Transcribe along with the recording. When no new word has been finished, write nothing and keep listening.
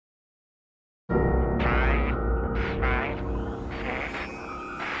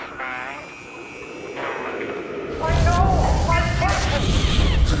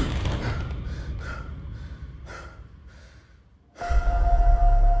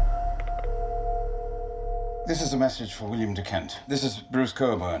This is a message for William DeKent. This is Bruce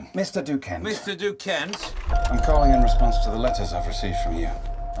Coburn. Mr. DeKent. Mr. DeKent? I'm calling in response to the letters I've received from you.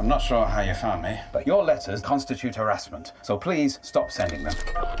 I'm not sure how you found me, but your letters constitute harassment, so please stop sending them.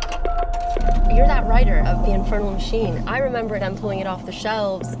 You're that writer of the Infernal machine. I remember them pulling it off the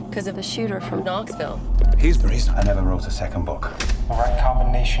shelves because of a shooter from Knoxville. He's the reason I never wrote a second book. The right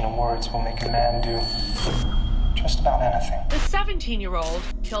combination of words will make a man do just about anything. The 17-year-old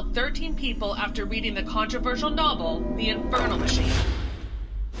killed 13 people after reading the controversial novel, The Infernal Machine.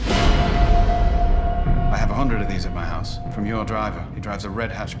 I have 100 of these at my house, from your driver. He drives a red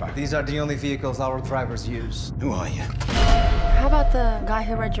hatchback. These are the only vehicles our drivers use. Who are you? How about the guy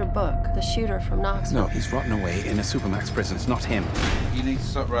who read your book, the shooter from Knoxville? No, he's rotten away in a Supermax prison. It's not him. You need to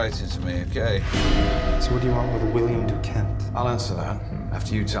stop writing to me, okay? So what do you want with William DeKent? I'll answer that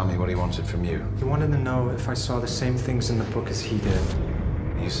after you tell me what he wanted from you. He wanted to know if I saw the same things in the book as he did.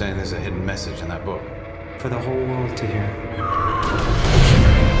 Are you saying there's a hidden message in that book? For the whole world to hear.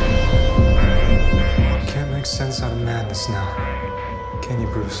 Can't make sense out of madness now. Can you,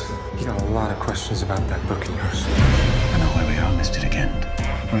 Bruce? You got a lot of questions about that book of yours. I know where we are, Mr. DeKent.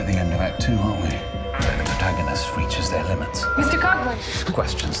 We're at the end of Act 2, aren't we? Where the protagonist reaches their limits. Mr. Coburn!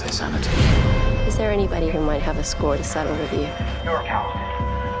 Questions their sanity. Is there anybody who might have a score to settle with you? You're a coward.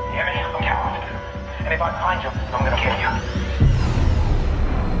 You hear me? I'm a coward. And if I find you, I'm gonna kill you.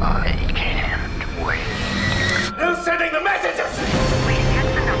 I can't wait. Who's sending the messages? Please check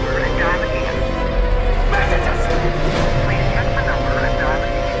the number and dial again. Messages! Please check the number and dial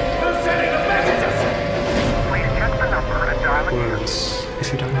again. Who's sending the messages? Please check the number and dial again. Words, if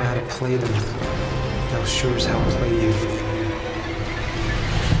you don't know how to play them, they'll sure as hell play you.